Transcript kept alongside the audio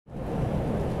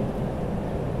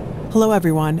Hello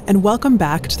everyone, and welcome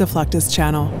back to the Fluctus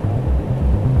Channel.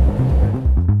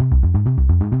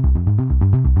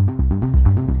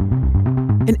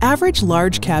 An average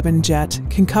large cabin jet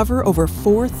can cover over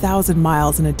 4,000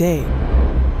 miles in a day,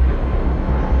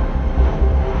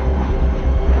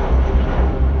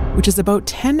 which is about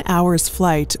 10 hours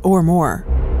flight or more.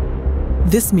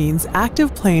 This means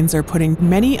active planes are putting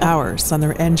many hours on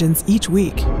their engines each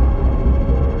week.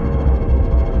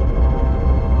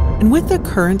 And with the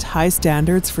current high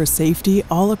standards for safety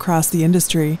all across the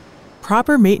industry,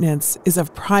 proper maintenance is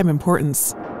of prime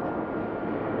importance.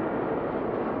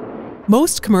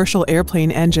 Most commercial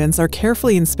airplane engines are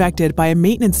carefully inspected by a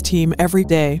maintenance team every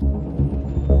day.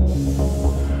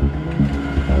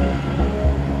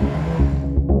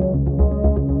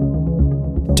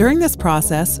 During this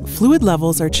process, fluid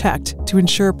levels are checked to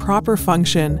ensure proper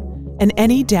function and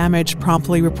any damage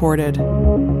promptly reported.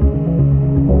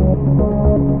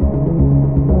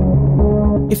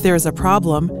 If there is a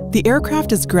problem, the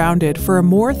aircraft is grounded for a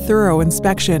more thorough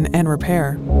inspection and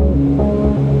repair.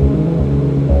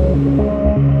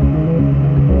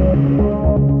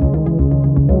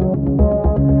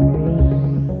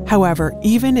 However,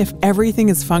 even if everything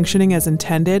is functioning as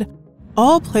intended,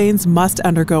 all planes must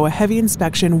undergo a heavy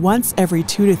inspection once every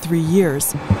 2 to 3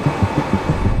 years.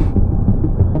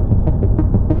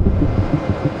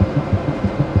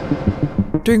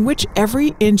 During which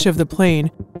every inch of the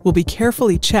plane will be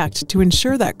carefully checked to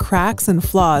ensure that cracks and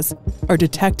flaws are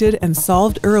detected and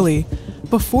solved early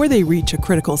before they reach a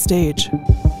critical stage.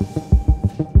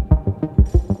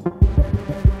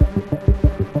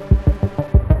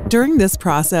 During this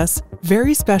process,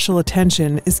 very special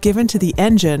attention is given to the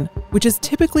engine, which is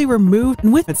typically removed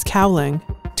with its cowling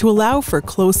to allow for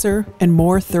closer and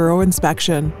more thorough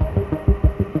inspection.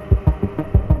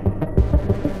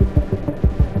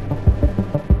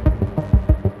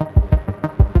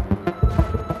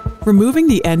 Removing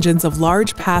the engines of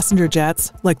large passenger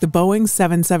jets like the Boeing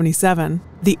 777,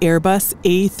 the Airbus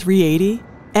A380,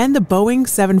 and the Boeing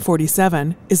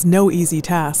 747 is no easy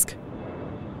task.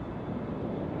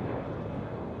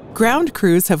 Ground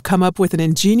crews have come up with an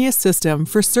ingenious system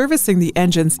for servicing the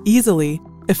engines easily,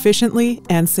 efficiently,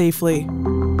 and safely.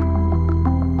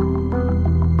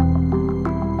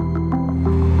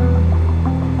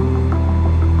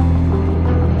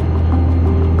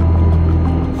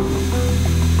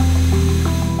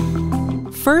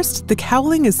 First, the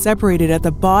cowling is separated at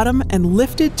the bottom and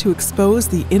lifted to expose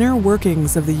the inner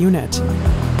workings of the unit.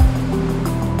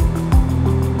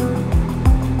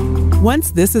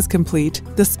 Once this is complete,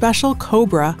 the special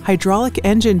Cobra hydraulic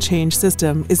engine change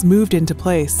system is moved into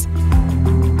place.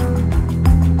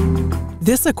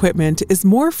 This equipment is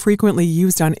more frequently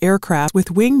used on aircraft with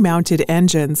wing-mounted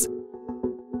engines,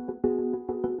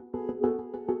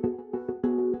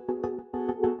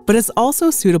 but is also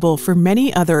suitable for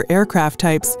many other aircraft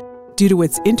types due to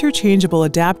its interchangeable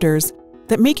adapters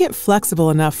that make it flexible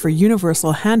enough for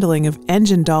universal handling of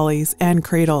engine dollies and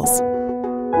cradles.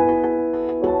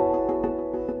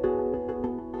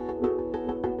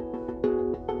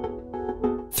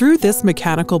 Through this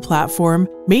mechanical platform,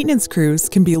 maintenance crews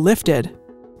can be lifted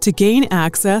to gain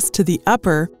access to the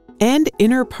upper and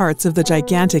inner parts of the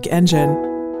gigantic engine.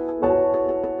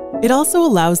 It also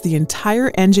allows the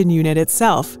entire engine unit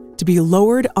itself to be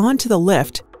lowered onto the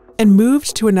lift and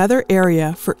moved to another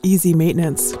area for easy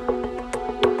maintenance.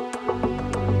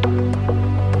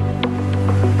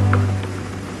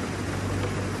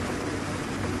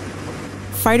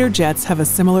 Fighter jets have a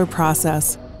similar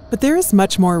process, but there is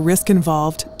much more risk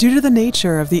involved due to the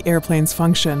nature of the airplane's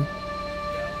function.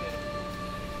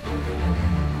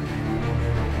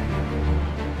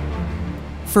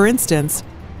 For instance,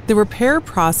 the repair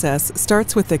process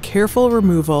starts with the careful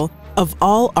removal of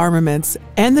all armaments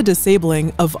and the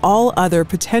disabling of all other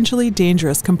potentially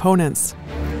dangerous components.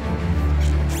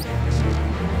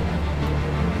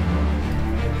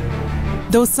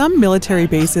 Though some military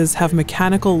bases have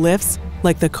mechanical lifts,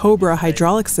 like the Cobra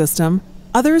hydraulic system,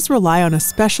 others rely on a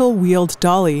special wheeled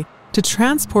dolly to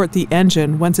transport the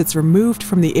engine once it's removed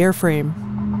from the airframe.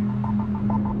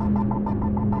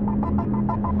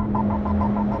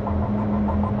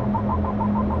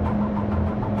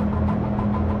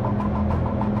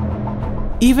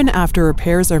 Even after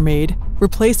repairs are made,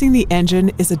 replacing the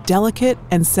engine is a delicate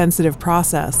and sensitive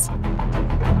process.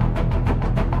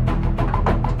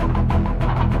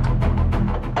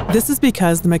 This is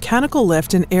because the mechanical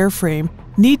lift and airframe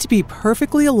need to be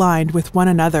perfectly aligned with one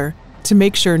another to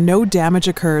make sure no damage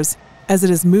occurs as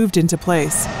it is moved into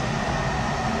place.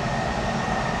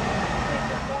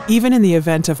 Even in the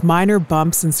event of minor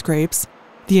bumps and scrapes,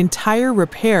 the entire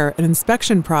repair and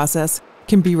inspection process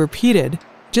can be repeated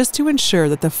just to ensure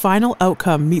that the final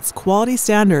outcome meets quality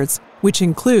standards, which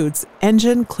includes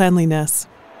engine cleanliness.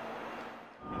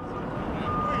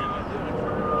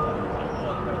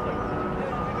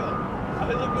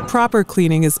 Proper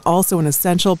cleaning is also an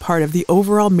essential part of the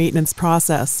overall maintenance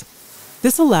process.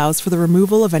 This allows for the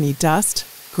removal of any dust,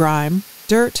 grime,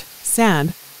 dirt,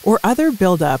 sand, or other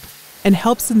buildup, and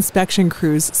helps inspection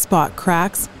crews spot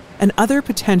cracks and other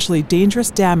potentially dangerous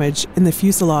damage in the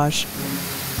fuselage.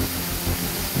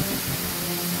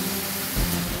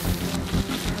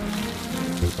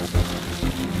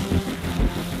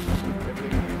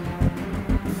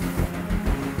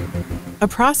 A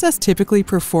process typically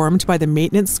performed by the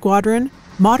maintenance squadron,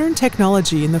 modern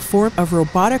technology in the form of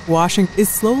robotic washing is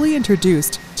slowly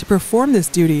introduced to perform this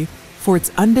duty for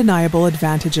its undeniable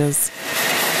advantages.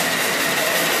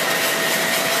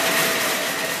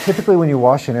 Typically when you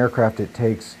wash an aircraft, it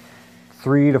takes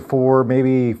 3 to 4,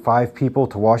 maybe 5 people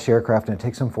to wash the aircraft, and it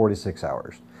takes them 4 to 6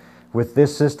 hours. With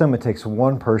this system, it takes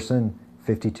one person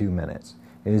 52 minutes.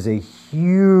 It is a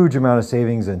huge amount of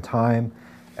savings in time,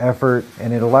 effort,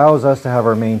 and it allows us to have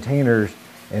our maintainers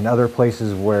in other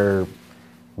places where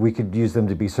we could use them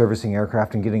to be servicing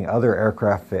aircraft and getting other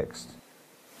aircraft fixed.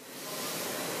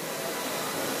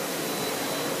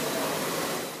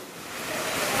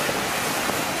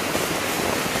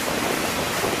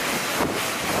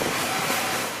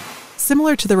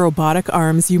 Similar to the robotic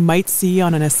arms you might see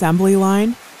on an assembly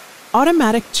line,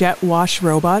 automatic jet wash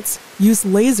robots use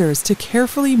lasers to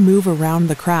carefully move around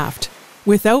the craft,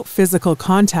 without physical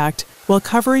contact, while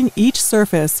covering each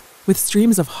surface with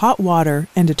streams of hot water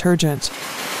and detergent.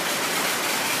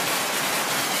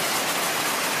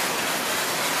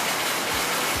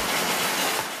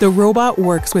 The robot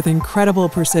works with incredible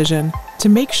precision to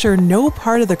make sure no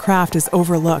part of the craft is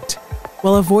overlooked,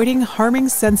 while avoiding harming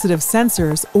sensitive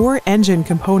sensors or engine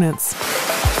components.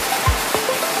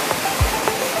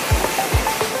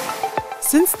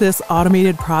 Since this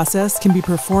automated process can be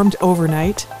performed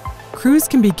overnight, crews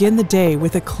can begin the day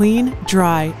with a clean,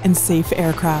 dry, and safe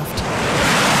aircraft.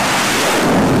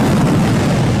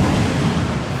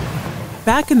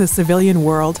 Back in the civilian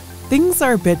world, things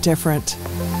are a bit different.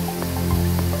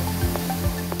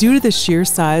 Due to the sheer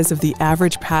size of the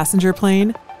average passenger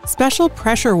plane, special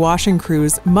pressure washing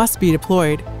crews must be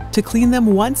deployed to clean them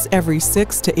once every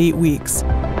 6 to 8 weeks.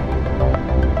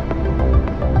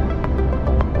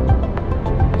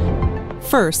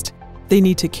 First, they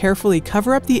need to carefully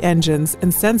cover up the engines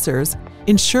and sensors,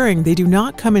 ensuring they do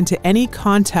not come into any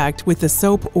contact with the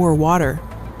soap or water.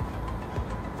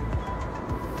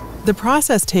 The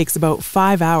process takes about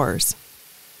 5 hours.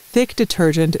 Thick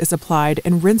detergent is applied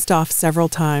and rinsed off several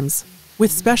times,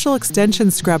 with special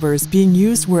extension scrubbers being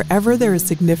used wherever there is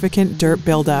significant dirt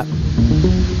buildup.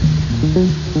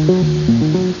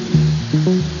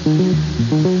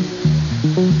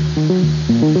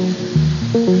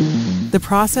 The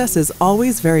process is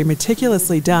always very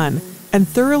meticulously done and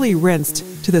thoroughly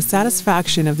rinsed to the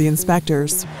satisfaction of the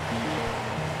inspectors.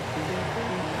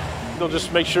 They'll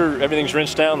just make sure everything's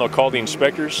rinsed down. They'll call the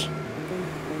inspectors,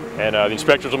 and the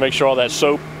inspectors will make sure all that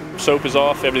soap is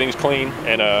off, everything's clean,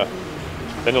 and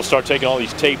then they'll start taking all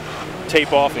these tape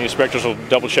off, and the inspectors will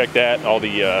double check that, all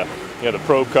the the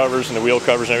probe covers and the wheel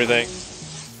covers and everything.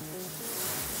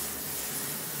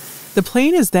 The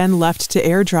plane is then left to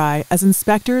air dry as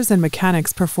inspectors and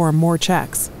mechanics perform more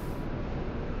checks.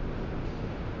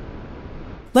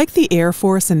 Like the Air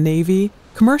Force and Navy,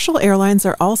 commercial airlines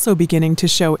are also beginning to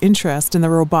show interest in the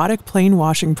robotic plane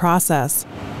washing process.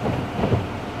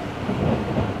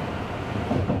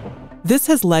 This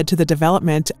has led to the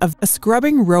development of a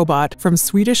scrubbing robot from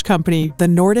Swedish company the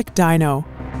Nordic Dyno.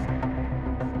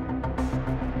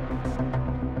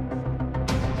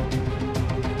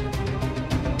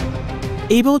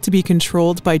 Able to be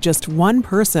controlled by just one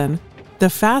person, the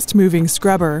fast-moving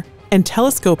scrubber and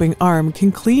telescoping arm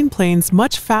can clean planes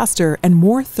much faster and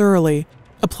more thoroughly,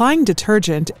 applying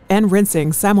detergent and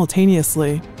rinsing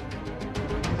simultaneously.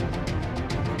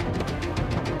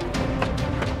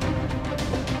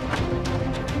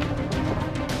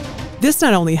 This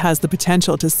not only has the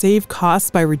potential to save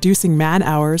costs by reducing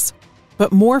man-hours,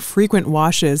 but more frequent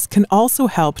washes can also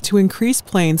help to increase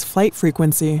planes' flight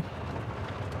frequency.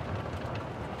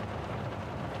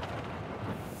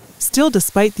 Still,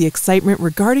 despite the excitement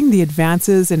regarding the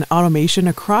advances in automation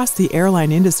across the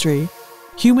airline industry,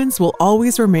 humans will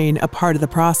always remain a part of the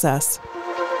process.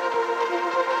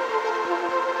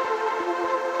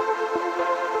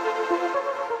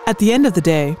 At the end of the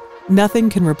day, nothing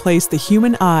can replace the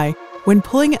human eye when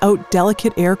pulling out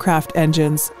delicate aircraft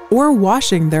engines or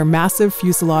washing their massive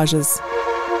fuselages.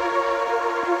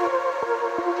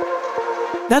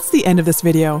 That's the end of this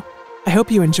video. I hope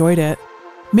you enjoyed it.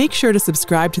 Make sure to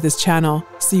subscribe to this channel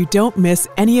so you don't miss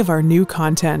any of our new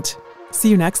content. See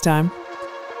you next time.